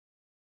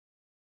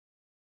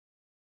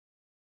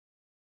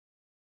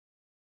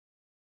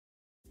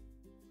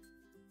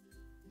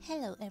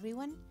Hello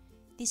everyone,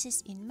 this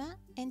is Inma,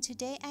 and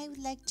today I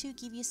would like to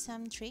give you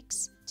some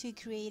tricks to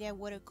create a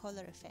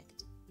watercolor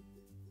effect.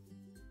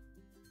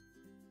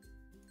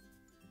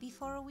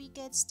 Before we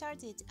get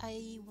started,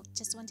 I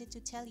just wanted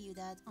to tell you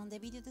that on the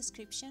video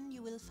description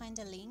you will find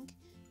a link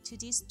to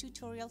this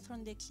tutorial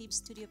from the Clip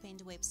Studio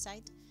Paint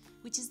website,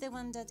 which is the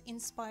one that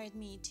inspired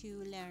me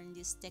to learn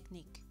this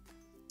technique.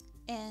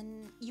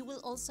 And you will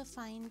also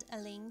find a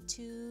link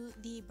to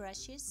the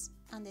brushes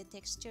and the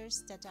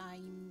textures that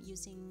I'm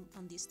using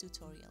on this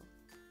tutorial.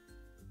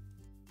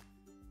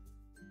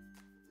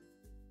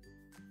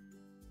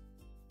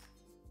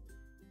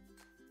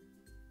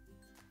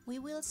 We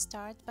will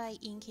start by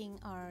inking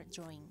our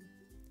drawing.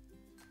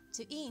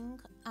 To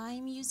ink,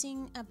 I'm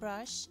using a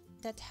brush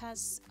that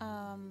has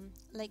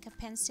like a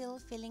pencil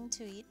feeling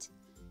to it,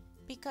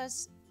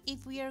 because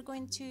if we are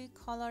going to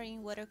color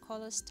in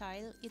watercolor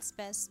style, it's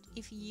best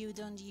if you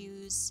don't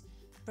use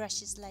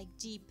brushes like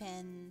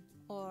G-pen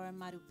or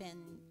Maru pen,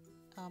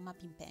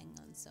 mapping pen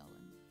and so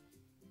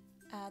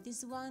on.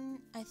 This one,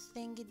 I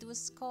think it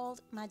was called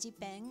Magi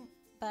pen,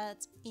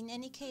 but in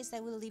any case I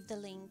will leave the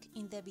link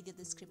in the video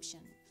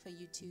description for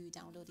you to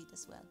download it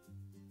as well.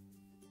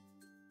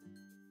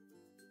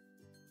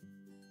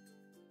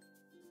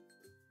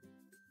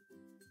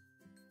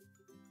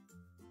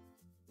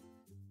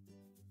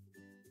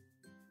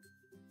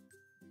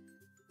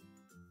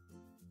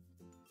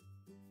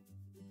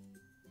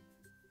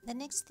 The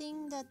next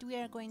thing that we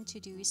are going to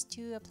do is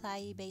to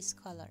apply base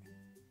color.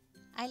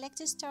 I like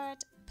to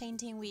start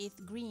painting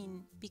with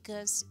green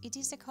because it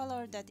is a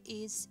color that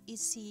is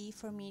easy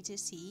for me to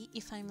see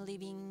if I'm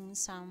leaving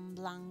some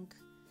blank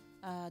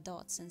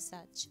dots and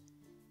such.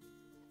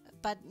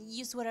 But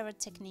use whatever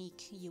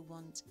technique you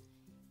want.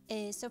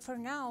 So for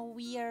now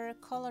we are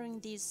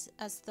coloring this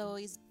as though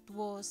it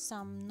was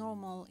some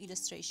normal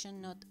illustration,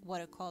 not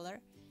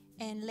watercolor.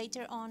 And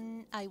later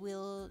on I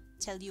will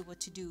tell you what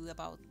to do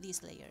about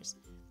these layers.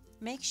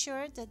 Make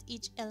sure that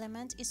each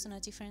element is on a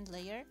different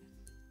layer,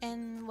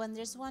 and when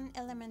there's one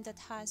element that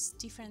has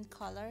different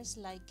colors,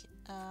 like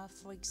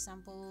for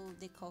example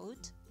the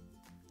coat,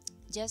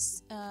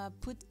 just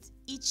put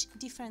each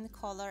different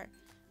color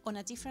on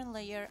a different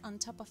layer on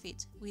top of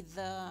it with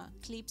the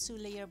clip to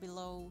layer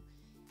below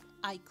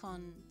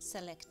icon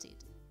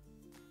selected.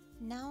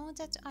 Now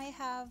that I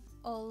have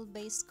all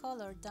base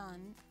color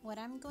done, what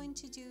I'm going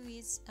to do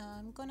is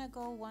I'm gonna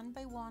go one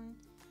by one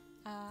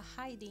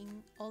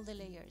hiding all the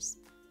layers,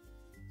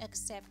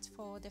 except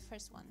for the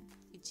first one,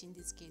 which in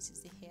this case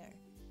is the hair.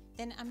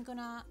 Then I'm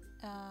gonna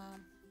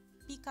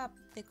pick up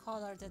the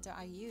color that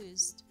I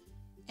used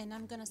and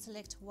I'm gonna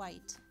select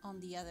white on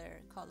the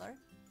other color,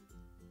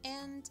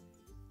 and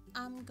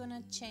I'm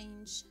gonna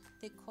change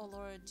the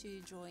color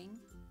to drawing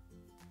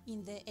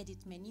in the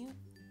edit menu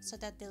so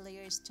that the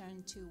layer is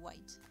turned to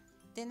white.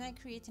 Then I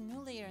create a new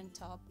layer on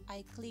top.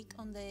 I click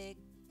on the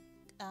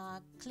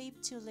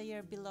clip to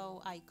layer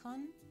below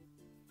icon,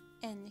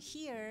 and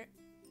here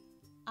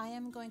I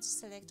am going to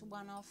select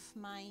one of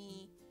my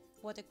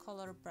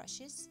watercolor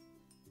brushes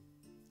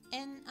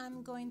and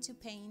I'm going to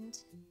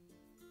paint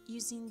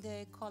using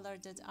the color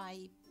that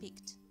I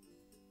picked.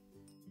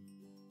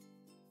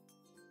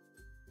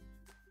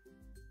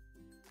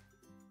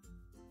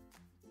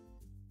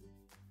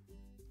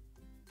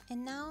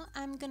 And now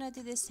I'm gonna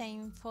do the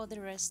same for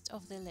the rest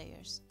of the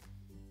layers.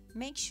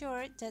 Make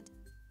sure that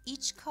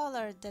each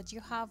color that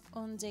you have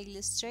on the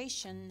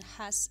illustration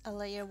has a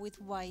layer with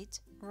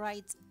white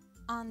right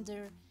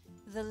under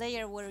the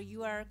layer where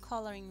you are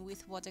coloring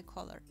with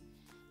watercolor.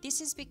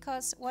 This is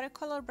because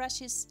watercolor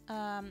brushes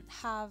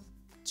have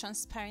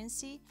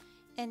transparency,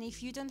 and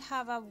if you don't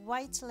have a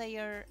white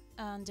layer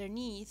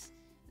underneath,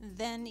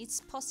 then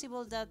it's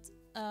possible that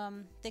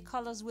the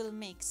colors will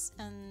mix,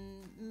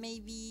 and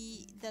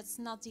maybe that's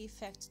not the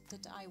effect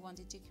that I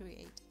wanted to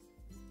create.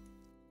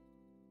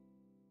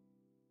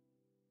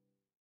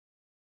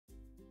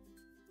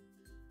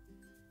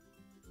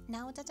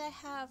 Now that I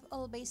have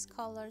all base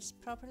colors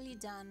properly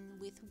done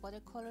with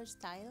watercolor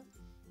style,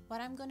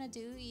 what I'm gonna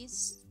do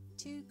is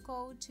to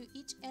go to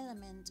each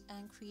element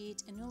and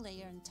create a new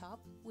layer on top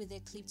with the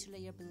clip to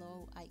layer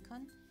below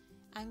icon.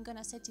 I'm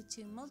gonna set it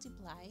to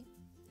multiply,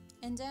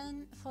 and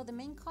then for the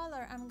main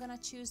color I'm gonna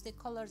choose the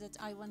color that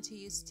I want to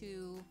use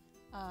to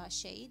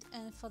shade,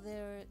 and for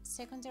the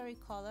secondary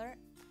color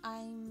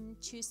I'm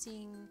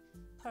choosing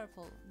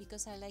purple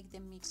because I like the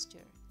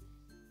mixture.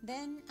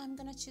 Then I'm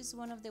gonna choose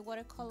one of the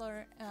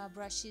watercolor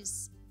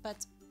brushes,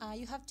 but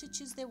you have to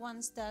choose the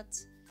ones that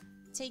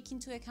take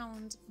into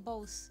account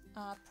both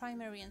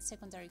primary and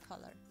secondary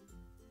color,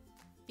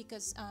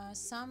 because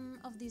some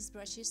of these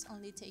brushes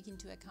only take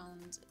into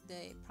account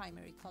the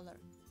primary color.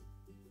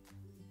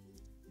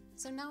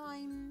 So now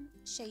I'm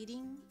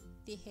shading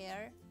the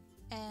hair,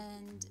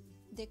 and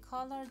the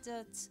color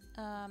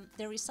that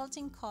the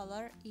resulting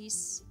color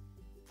is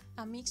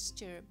a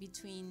mixture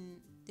between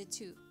the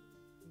two,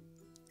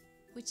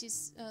 which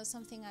is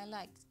something I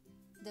like.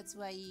 That's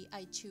why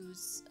I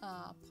choose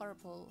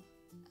purple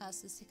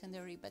as the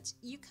secondary, but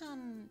you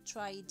can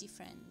try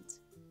different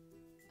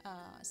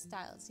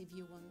styles if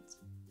you want.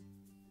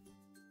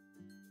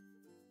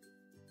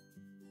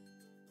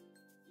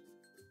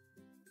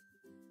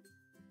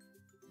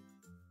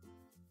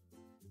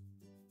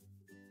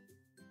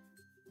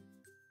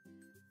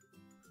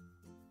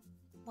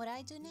 What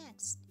I do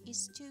next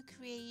is to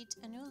create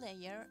a new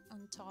layer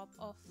on top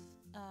of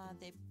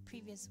the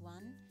previous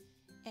one,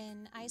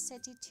 and I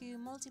set it to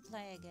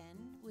multiply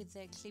again with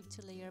the clip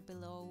to layer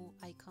below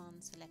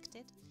icon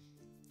selected.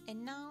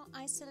 And now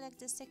I select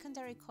the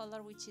secondary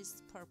color, which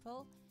is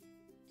purple,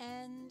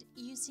 and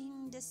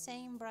using the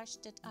same brush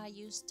that I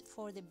used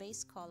for the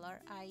base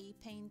color, I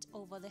paint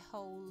over the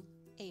whole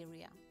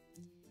area.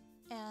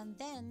 And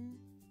then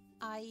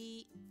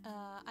I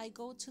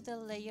go to the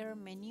layer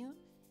menu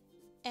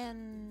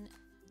and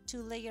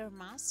to layer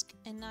mask,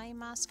 and I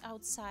mask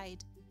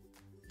outside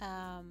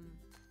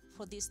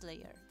for this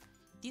layer.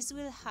 This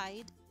will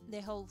hide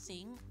the whole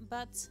thing,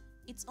 but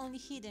it's only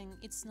hidden,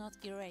 it's not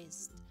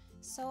erased.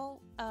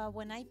 So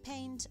when I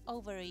paint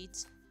over it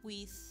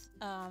with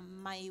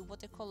my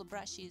watercolor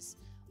brushes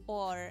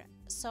or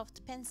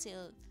soft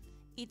pencil,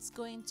 it's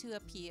going to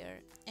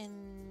appear,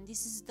 and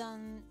this is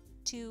done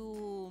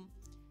to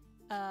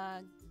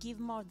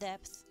give more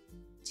depth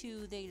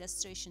to the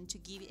illustration, to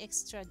give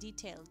extra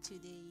detail to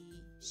the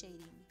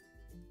shading.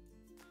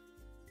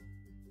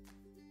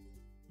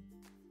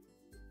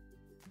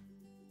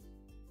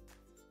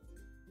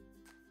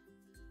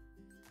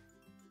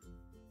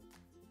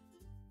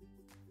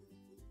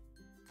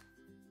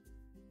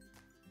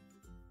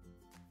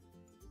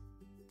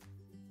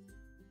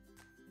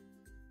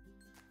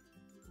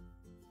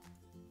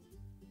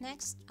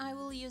 Next, I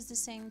will use the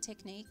same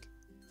technique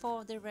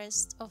for the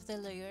rest of the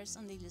layers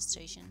on the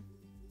illustration.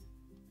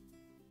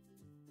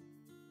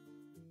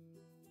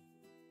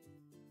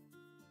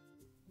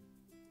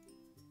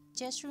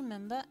 Just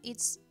remember,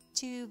 it's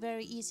two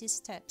very easy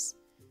steps.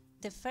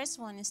 The first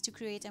one is to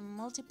create a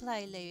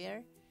multiply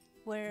layer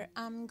where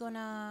I'm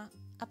gonna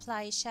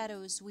apply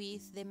shadows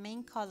with the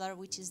main color,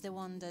 which is the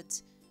one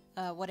that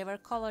whatever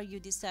color you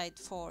decide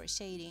for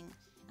shading,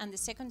 and the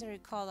secondary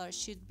color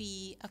should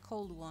be a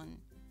cold one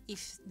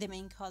if the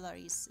main color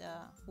is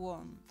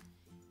warm.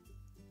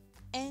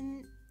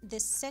 And the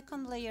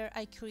second layer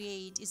I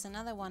create is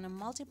another one on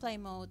multiply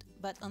mode,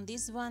 but on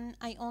this one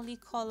I only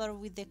color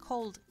with the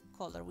cold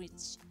color,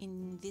 which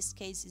in this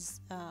case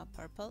is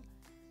purple,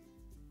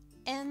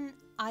 and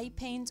I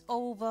paint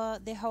over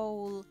the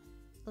whole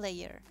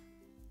layer.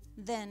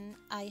 Then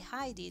I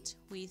hide it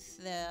with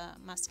the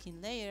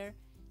masking layer,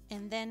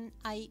 and then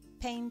I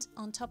paint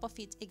on top of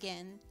it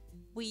again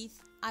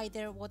with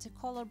either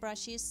watercolor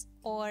brushes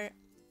or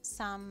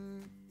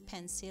some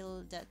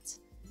pencil that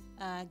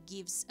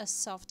gives a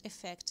soft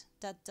effect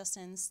that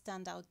doesn't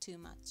stand out too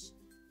much.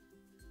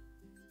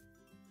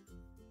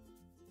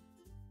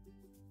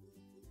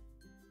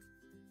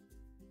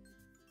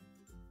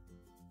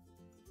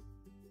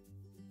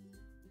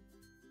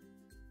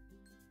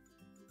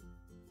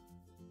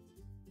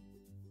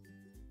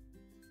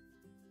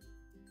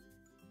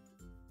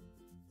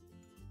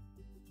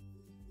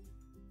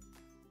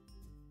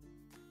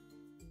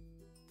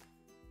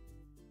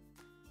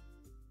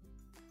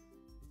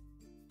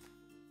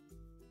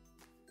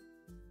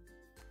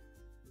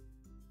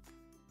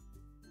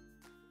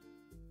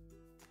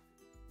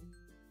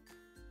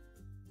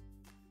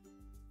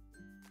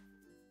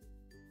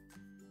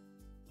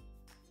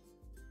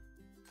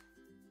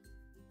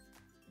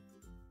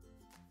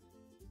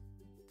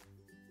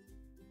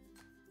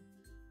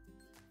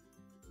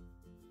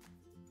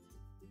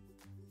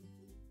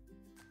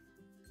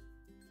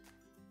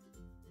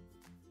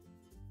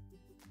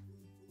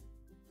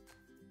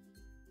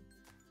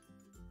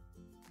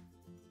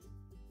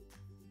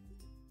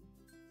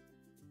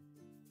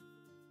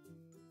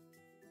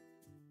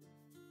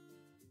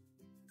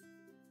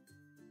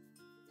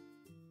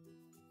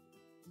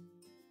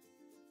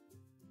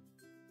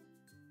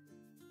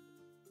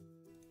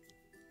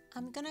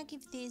 I'm gonna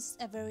give this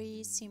a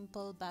very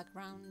simple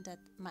background that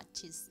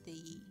matches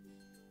the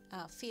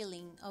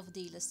feeling of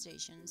the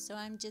illustration. So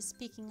I'm just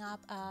picking up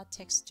a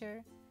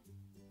texture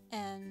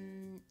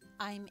and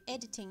I'm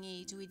editing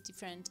it with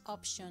different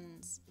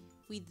options.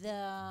 With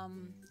the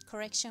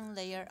correction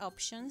layer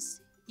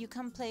options, you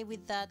can play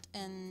with that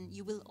and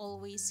you will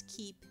always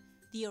keep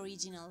the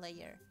original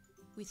layer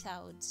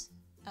without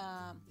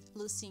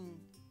losing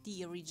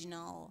the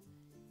original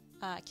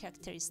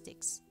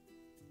characteristics.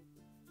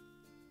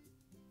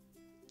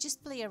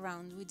 Just play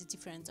around with the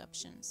different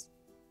options.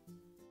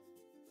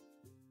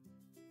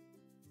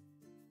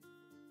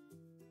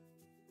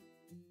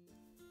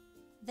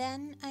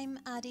 Then I'm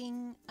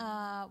adding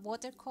a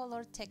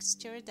watercolor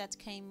texture that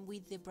came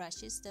with the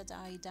brushes that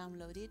I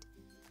downloaded,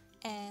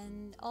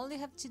 and all you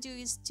have to do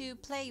is to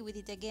play with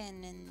it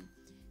again and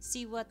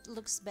see what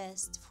looks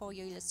best for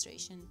your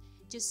illustration.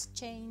 Just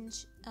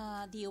change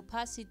the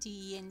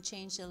opacity and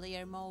change the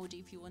layer mode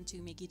if you want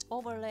to make it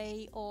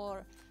overlay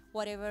or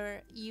whatever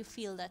you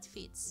feel that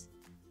fits.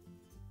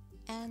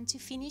 And to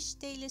finish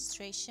the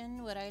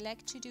illustration, what I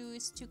like to do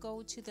is to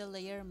go to the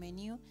layer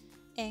menu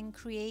and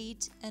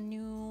create a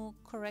new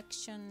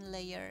correction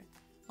layer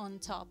on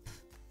top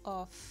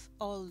of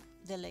all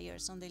the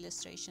layers on the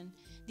illustration.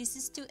 This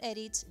is to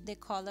edit the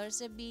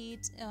colors a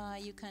bit.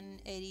 You can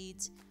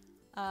edit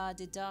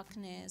the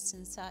darkness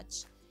and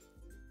such.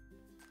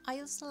 I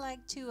also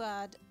like to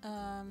add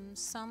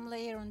some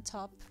layer on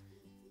top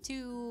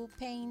to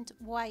paint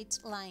white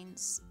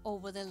lines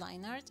over the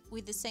line art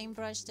with the same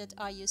brush that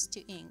I used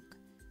to ink.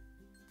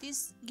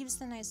 This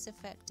gives a nice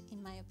effect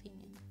in my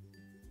opinion.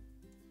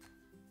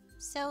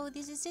 So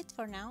this is it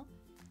for now.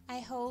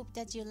 I hope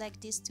that you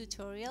liked this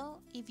tutorial.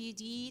 If you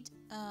did,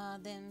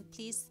 then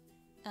please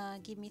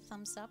give me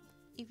thumbs up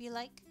if you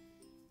like.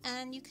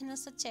 And you can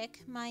also check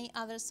my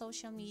other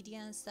social media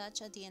and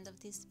such at the end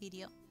of this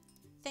video.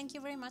 Thank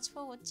you very much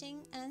for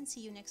watching and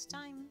see you next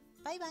time.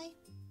 Bye bye!